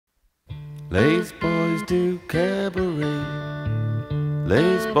Lazy boys do cabaret.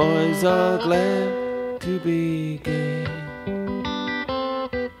 Lazy boys are glad to be gay.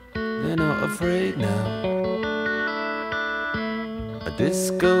 They're not afraid now. A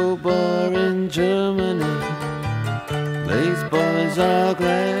disco bar in Germany. Lazy boys are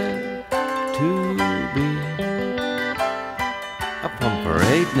glad to be up on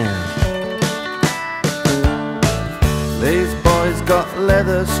parade now. Lazy boys got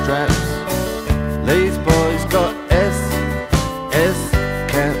leather straps. Lazy boys got SS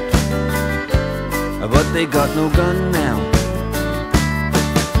caps, but they got no gun now.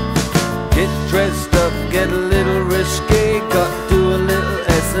 Get dressed up, get a little risque, got to do a little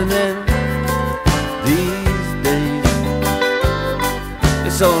S&M. These days,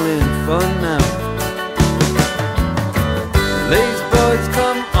 it's all in fun now. Lazy boys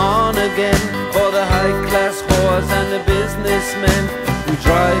come on again for the high-class whores and the businessmen who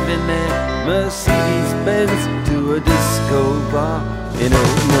drive in their Mercedes-Benz to a disco bar in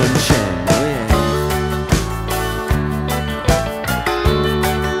old Munchen. Oh yeah.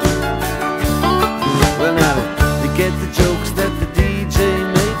 Well now, they get the jokes that the DJ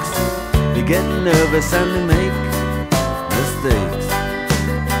makes. They get nervous and they make mistakes.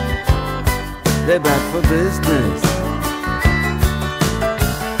 They're back for business.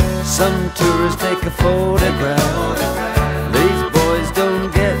 Some tourists take a photograph. Lazy boys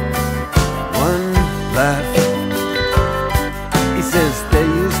don't get one laugh. He says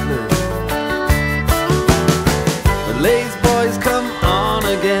they're useless. But lazy boys come on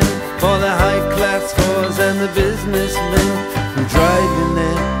again for the high-class whores and the businessmen who drive in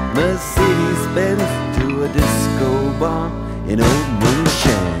their Mercedes-Benz to a disco bar in old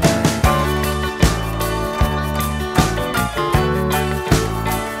Munchen.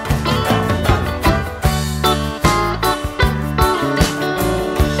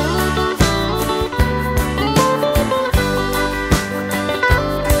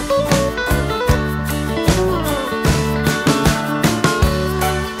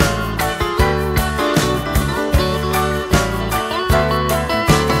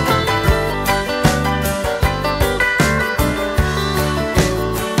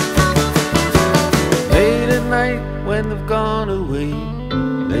 When they've gone away,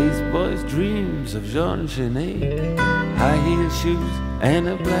 lazy boys' dreams of Jean Genet, high heel shoes and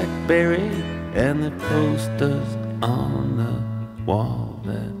a blackberry, and the posters on the wall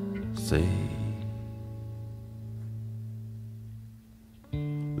that say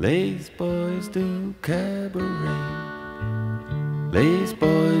lazy boys do cabaret. Lazy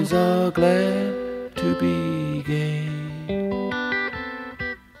boys are glad to be gay.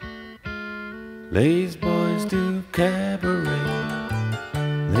 Lazy boys do cabaret.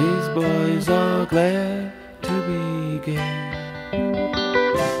 Lazy boys are glad to be gay.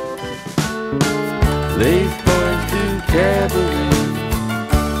 Lazy boys do cabaret.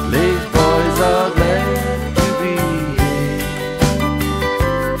 Lazy boys are glad to be gay.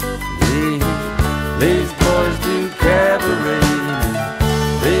 Lazy boys do cabaret.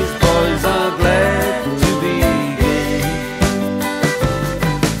 Lazy boys are glad to be gay.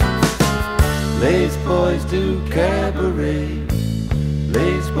 Lazy boys do cabaret.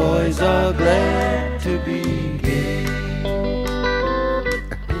 Lazy boys are glad to be gay.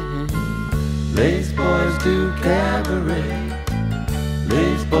 Lazy boys do cabaret.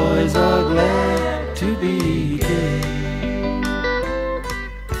 Lazy boys are glad to be gay.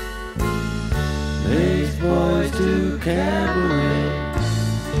 Lazy boys do cabaret.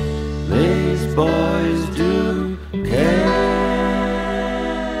 Lazy boys